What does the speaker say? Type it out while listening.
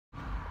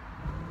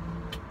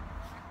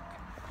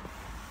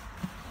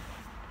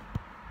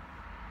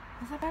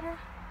that better?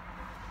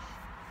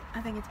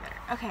 I think it's better.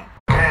 Okay.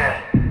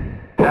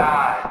 10,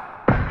 9,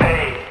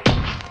 8,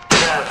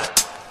 7,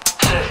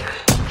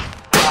 6,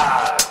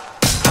 5,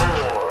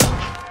 4,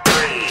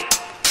 3,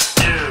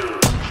 2,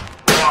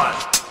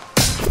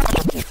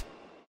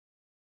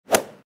 1.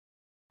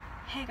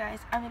 Hey guys,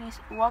 I'm Denise.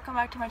 Welcome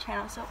back to my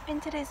channel. So in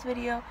today's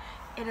video,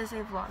 it is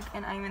a vlog,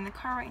 and I'm in the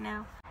car right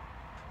now.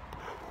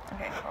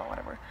 Okay, well,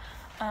 whatever.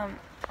 I'm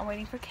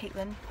waiting for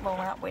Caitlin. Well,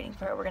 we're not waiting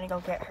for her. We're gonna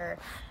go get her.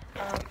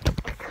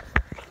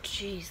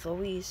 Jeez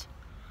Louise.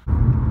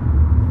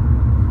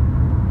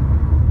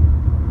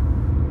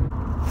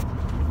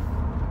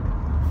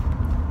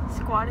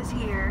 Squad is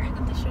here. Look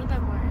at the shirt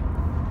I'm wearing.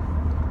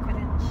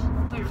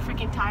 Quidditch. We were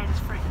freaking tired as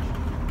frick.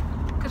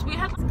 Because we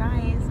had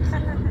Skies.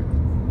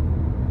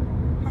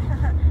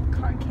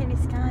 Cotton candy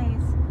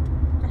skies.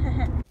 I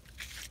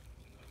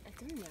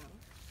don't know.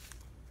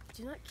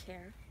 Do you not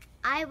care?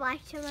 I watch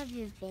some of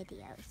your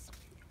videos.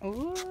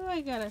 Ooh,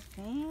 I got a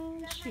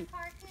fan. Shoot.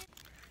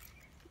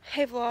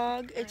 Hey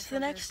vlog, it's the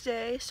next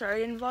day. Sorry I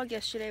didn't vlog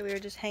yesterday. We were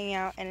just hanging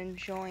out and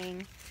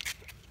enjoying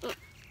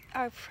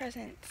our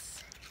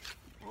presents.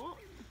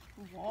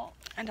 What?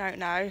 I don't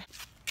know.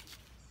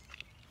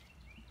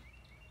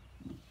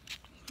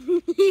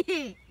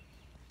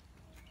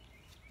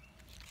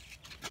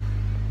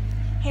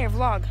 Here,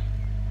 vlog.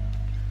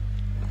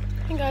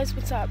 Hey guys,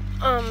 what's up?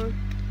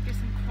 Here's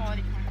some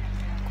quality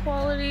content.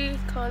 Quality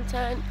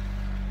content.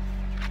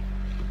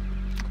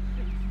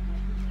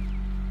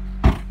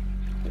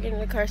 We're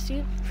getting a car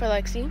seat for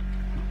Lexi.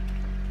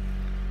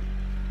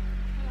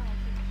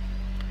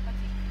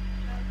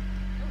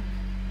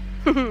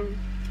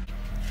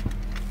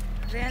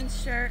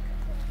 Vans shirt,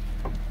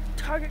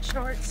 Target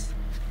shorts,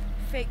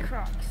 fake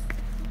Crocs.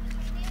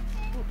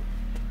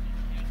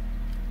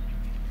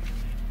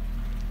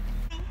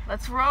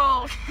 Let's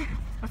roll.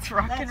 Let's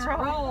rock and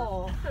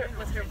roll.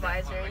 With her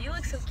visor. You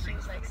look so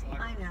cute, Lexi.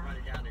 I know.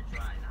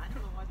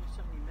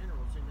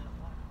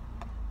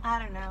 I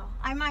don't know.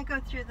 I might go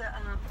through the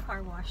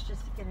car wash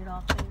just to get it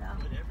all cleaned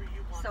up,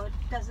 so it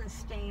doesn't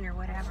stain or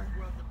whatever.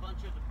 A bunch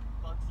of the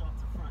bugs off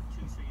the front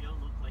too, so you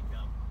don't look like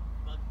a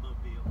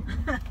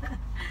bug-mobile.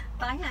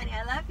 Bye, honey.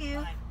 I love you.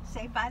 Bye.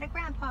 Say bye to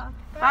Grandpa.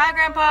 Bye,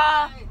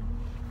 Grandpa.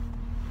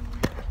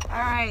 All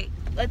right,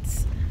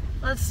 let's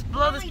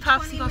blow this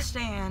popsicle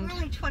stand. We're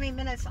only 20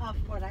 minutes off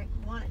what I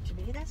want it to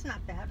be. That's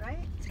not bad,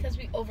 right? It's because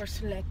we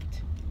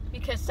overslept.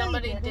 Because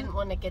somebody didn't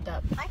want to get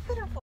up. I could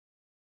have.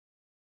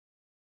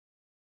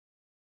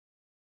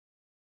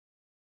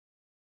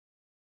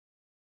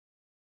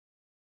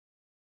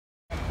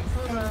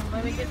 Hold on,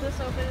 let me get this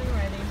open and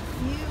ready.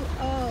 You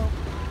owe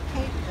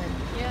Caitlin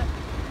Yep.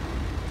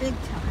 big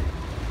time.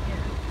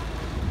 Yeah.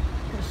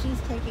 Because she's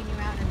taking you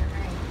out in the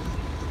rain.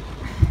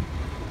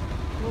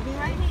 We'll be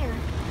right here.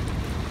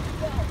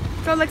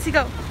 Go, Lexi,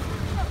 go.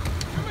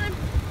 Come on,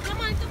 come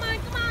on, come on,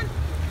 come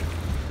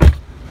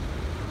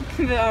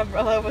on. The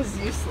umbrella was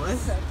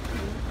useless.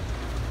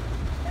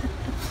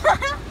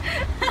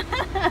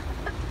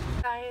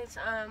 Guys,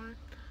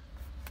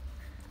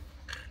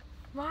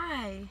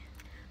 Why?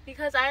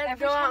 because I had to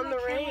go out in the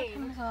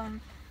rain.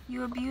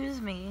 You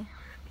abuse me.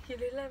 You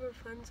didn't have a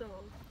fun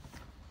zone.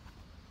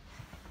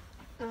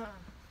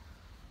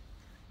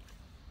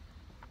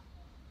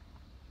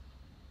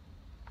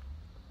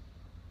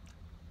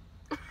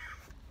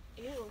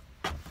 Ew.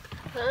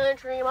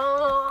 Country boy,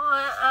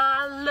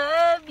 I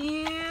love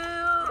you.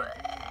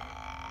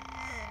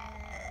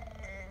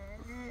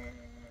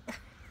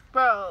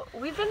 Bro,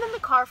 we've been in the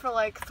car for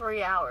like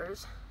 3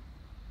 hours.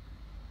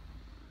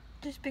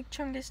 Just big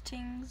chungus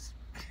tings.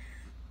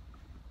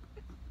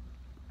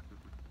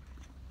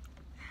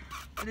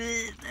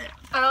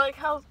 I like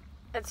how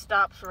it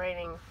stops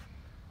raining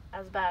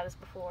as bad as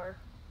before.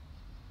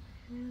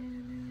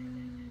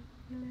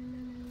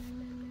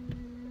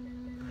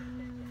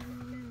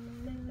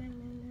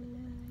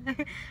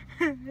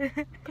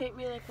 Paint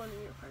me like one of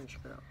your French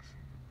girls.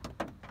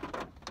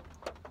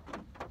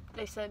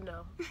 They said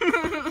no.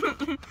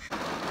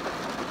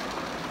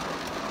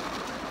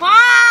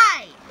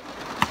 Why?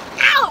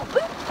 Ow!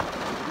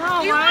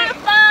 No, You why? want to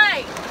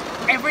fight!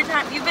 Every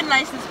time you've been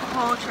nice this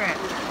whole trip.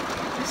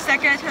 The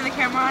second I turn the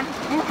camera on,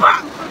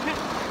 why?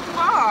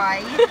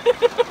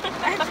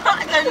 I'm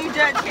not letting you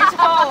touch your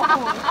toe.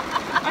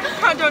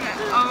 I'm not doing it.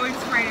 Oh,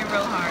 it's raining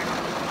real hard.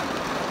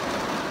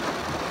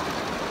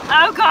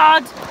 Oh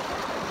God!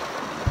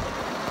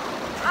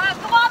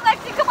 Come on,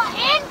 Lexi, come on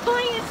in,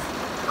 please!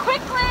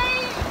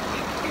 Quickly!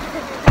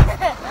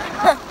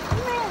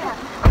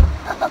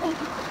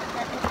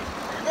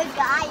 The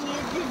guy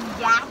used his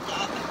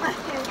jacket.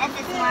 That's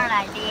a smart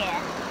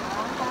idea.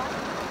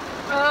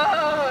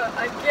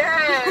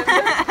 Again!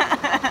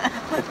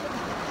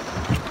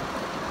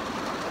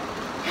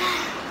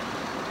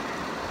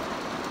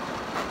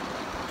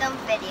 Don't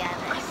video I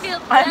this. feel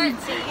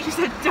dirty. She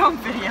said, "Don't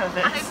video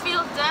this." I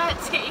feel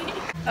dirty.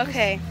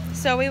 Okay,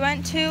 so we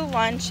went to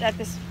lunch at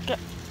this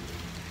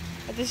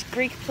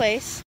Greek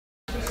place.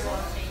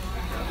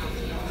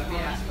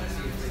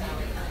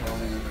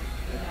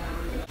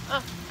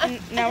 And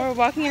now we're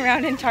walking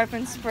around in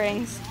Tarpon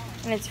Springs.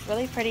 and it's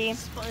really pretty.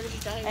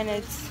 And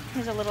it's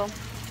here's a little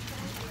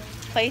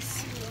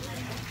place.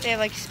 They have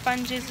like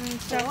sponges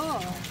and stuff.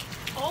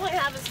 Oh. All I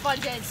have is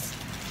sponges.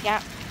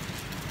 Yeah.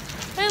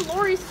 Hey,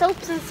 Lori's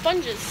soaps and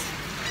sponges.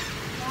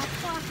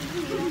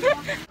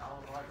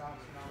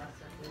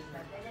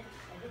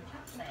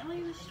 Tell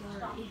you a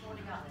story.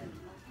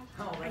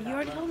 You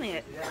already told me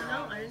it.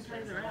 No, I didn't tell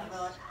you the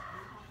rest.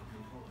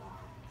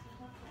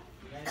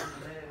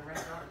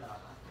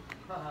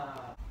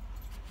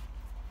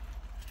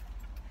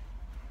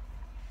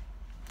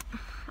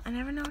 I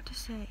never know what to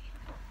say.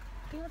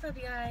 What's up,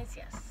 you guys?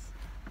 Yes.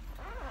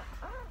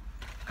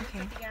 Okay.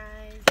 What's up, you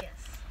guys? Yes.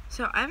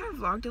 So I haven't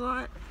vlogged a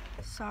lot.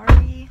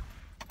 Sorry.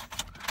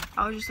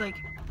 I was just like,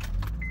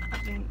 I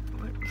think.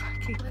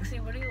 Lexi,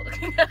 what are you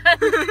looking at?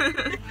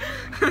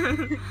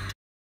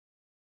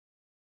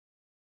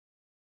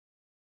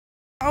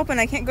 Open.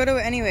 I can't go to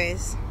it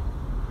anyways.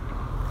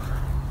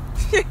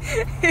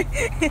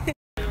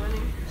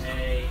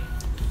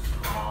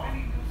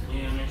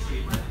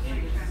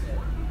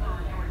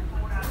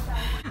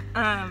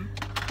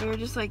 We were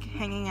just like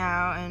hanging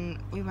out, and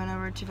we went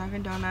over to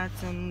Dunkin'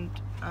 Donuts, and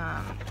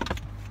I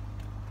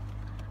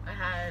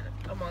had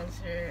a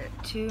monster.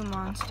 2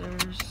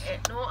 monsters.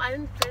 No, I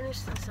didn't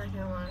finish the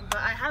second one, but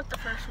I had the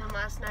first one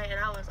last night, and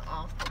I was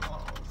off the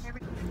walls.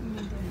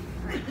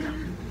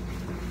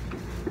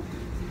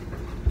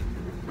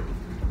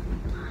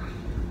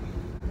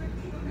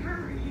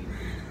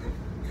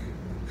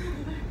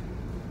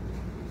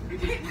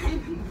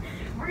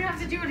 We're gonna have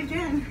to do it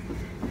again.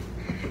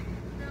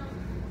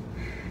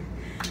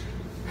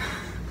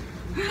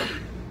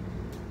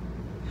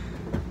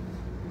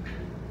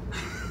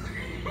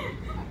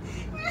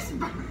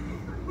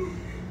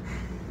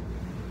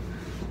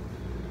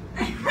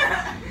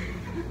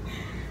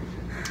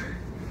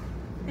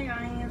 Hey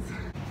guys.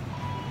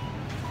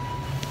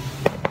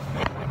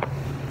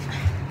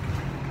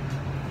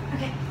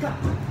 Okay, go.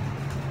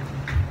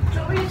 So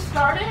we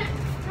started?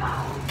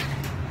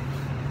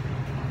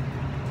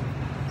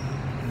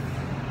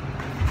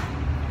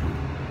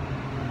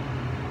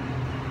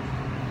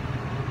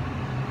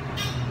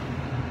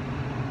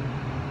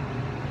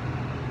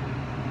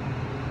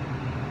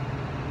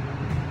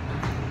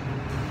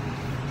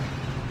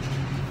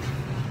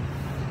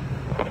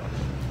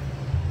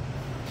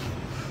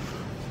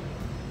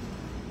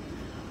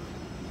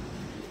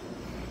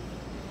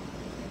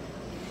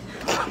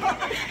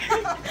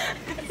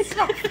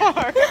 So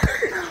far.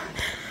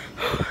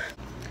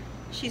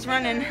 She's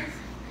running.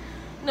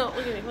 No,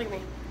 look at me, look at me.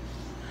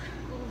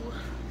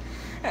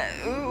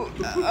 Ooh.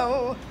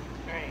 Oh.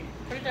 Alright,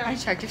 put it down. I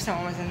checked if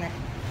someone was in there.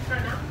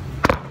 Right now?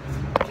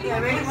 Yeah,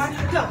 ready? 1,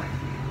 go.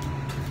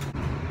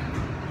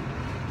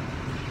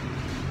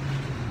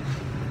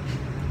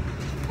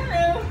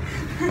 Hello.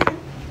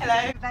 Hello.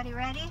 Everybody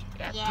ready?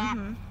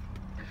 Yeah.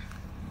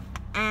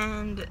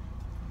 And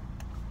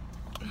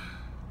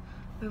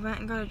we went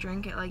and got a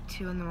drink at like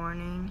 2 in the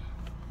morning.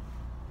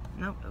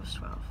 Nope, it was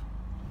 12.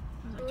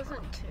 It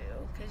wasn't 2,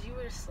 because you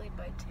were asleep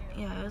by 2.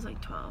 Yeah, it was like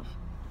 12.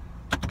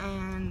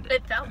 And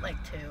It felt like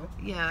 2.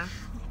 yeah,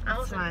 I that's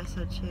was why I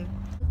said 2.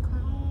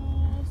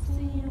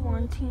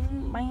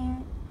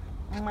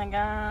 Oh my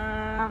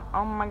god.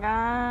 Oh my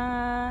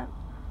god.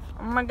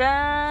 Oh my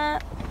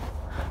god.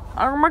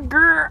 Oh my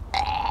god.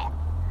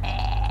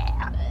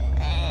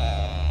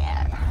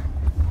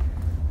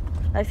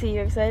 Lexi,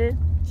 you excited?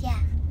 Yeah.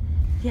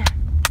 Yeah.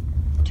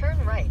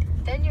 Turn right,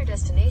 then your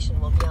destination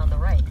will be on the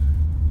right.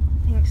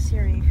 Thanks,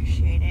 Siri.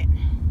 Appreciate it.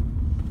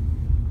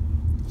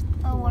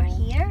 Oh, we're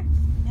here?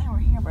 Yeah, we're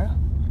here, bro.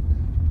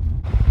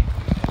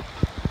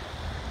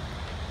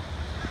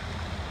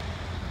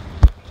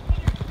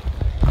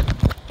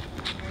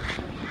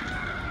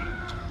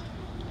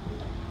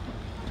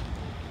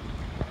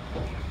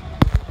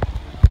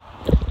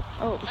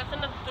 Oh. That's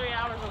another 3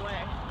 hours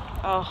away.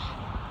 Oh.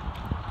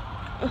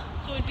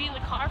 So we'd be in the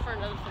car for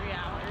another 3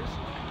 hours.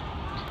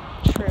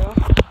 True.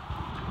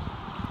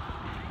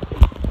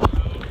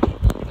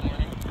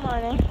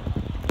 Morning.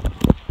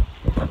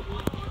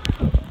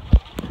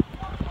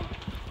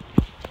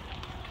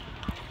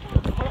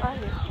 Where are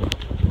you?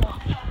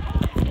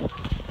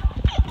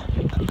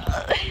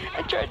 I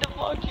tried to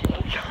vlog you.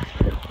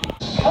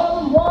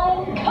 Come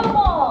one, come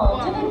all,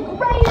 to the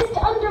greatest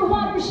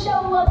underwater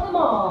show of them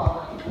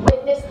all.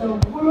 Witness the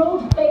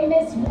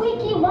world-famous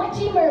Weeki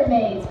Wachee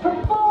mermaids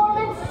perform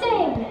and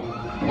sing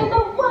in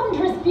the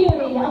wondrous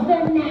beauty of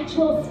their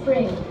natural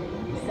spring.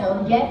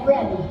 So get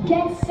ready,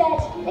 get set,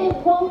 it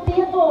won't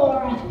be a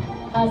bore.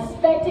 A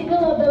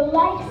spectacle of the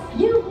likes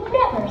you've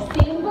never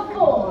seen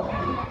before.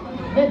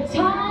 The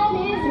time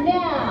is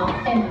now,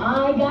 and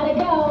I gotta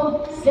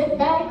go. Sit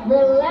back,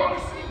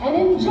 relax, and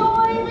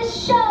enjoy the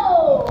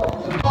show.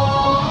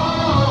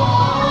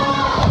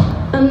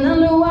 An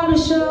underwater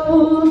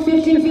show,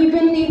 15 feet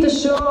beneath the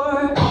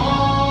shore.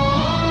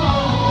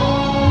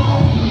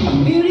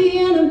 A beauty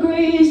and a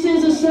grace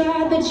is a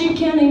side that you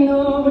can't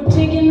ignore. We're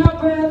taking our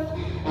breath,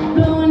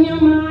 blowing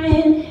your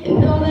mind,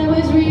 and all that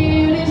was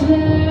real is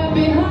left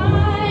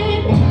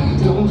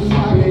behind. Don't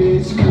fight it,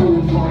 it's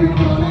coming for you,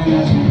 running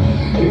at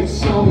you. It's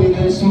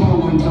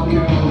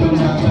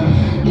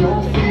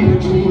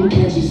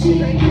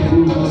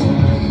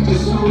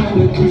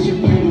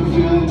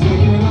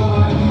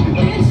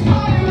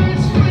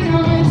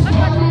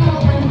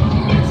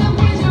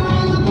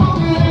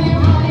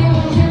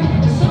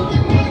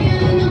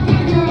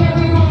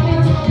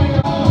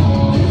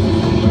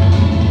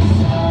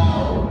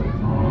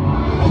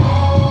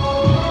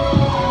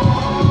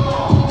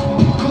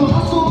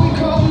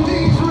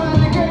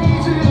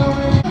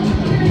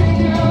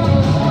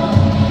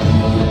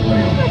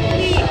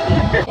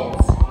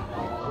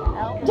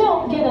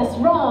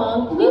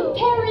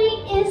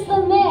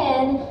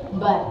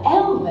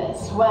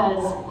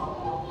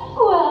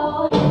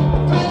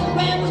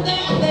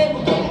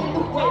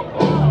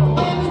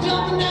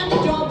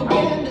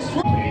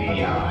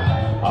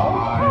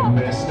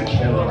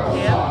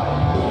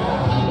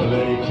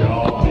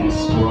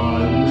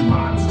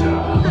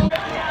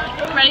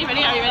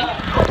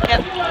I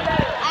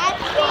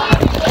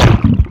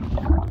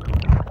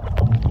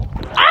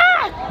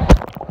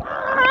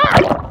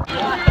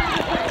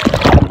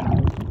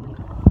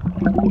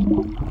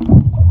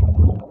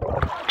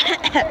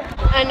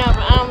know,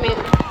 but I don't mean it.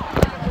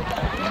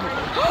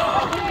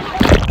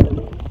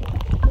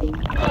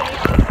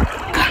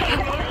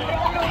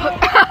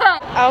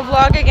 I'll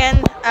vlog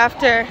again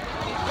after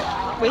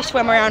we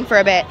swim around for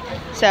a bit.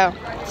 So,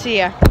 see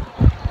ya.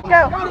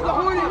 Go.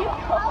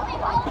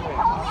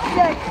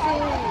 Sexy.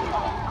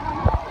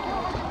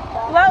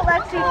 Float,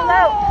 Lexi,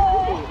 float.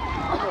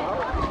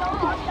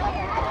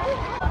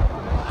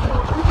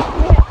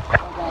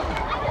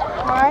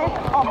 One,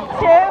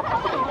 two.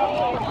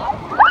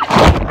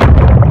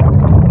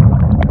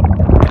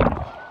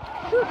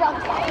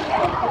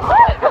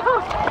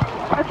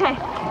 Okay,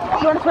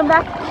 you want to swim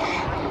back?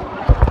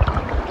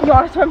 You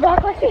want to swim back,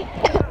 Lexi?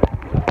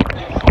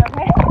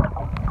 Okay.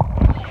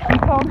 I'm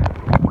cold.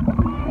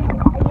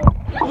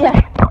 Yeah.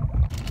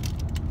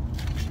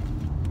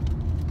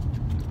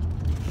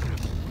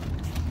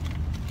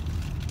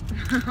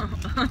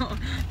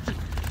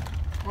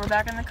 We're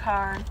back in the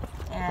car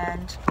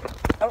and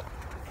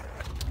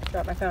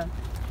dropped my phone.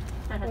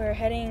 We're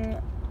heading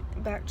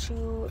back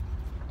to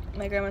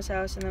my grandma's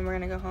house and then we're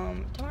gonna go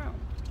home tomorrow.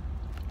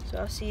 So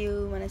I'll see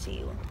you when I see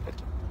you.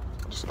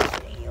 Just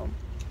kidding you.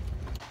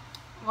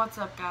 What's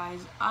up,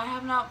 guys? I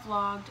have not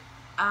vlogged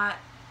at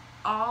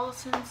all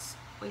since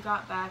we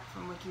got back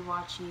from Weeki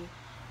Wachee,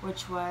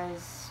 which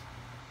was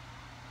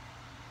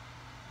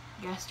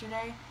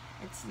yesterday.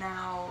 It's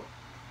now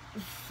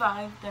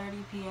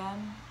 5:30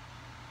 p.m.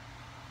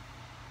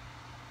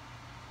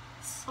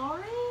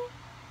 Sorry.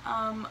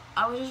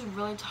 I was just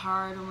really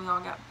tired when we all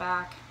got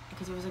back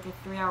because it was like a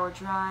 3-hour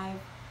drive.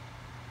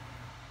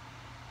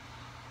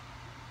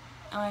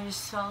 And I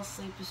just fell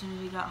asleep as soon as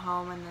we got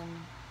home, and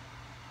then,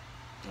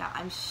 yeah,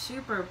 I'm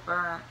super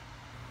burnt,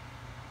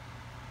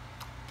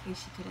 in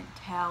case you couldn't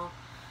tell.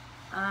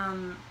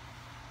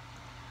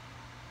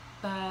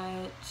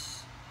 But,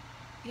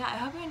 yeah, I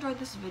hope you enjoyed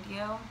this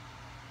video.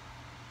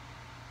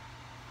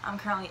 I'm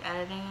currently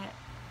editing it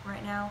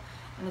right now,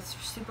 and it's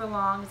super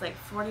long. It's like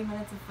 40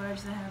 minutes of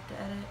footage that I have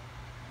to edit.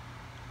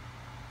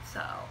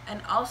 So,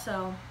 and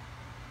also,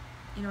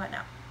 you know what,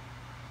 now.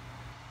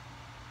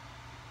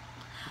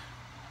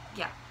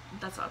 Yeah,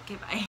 that's all. Okay, bye.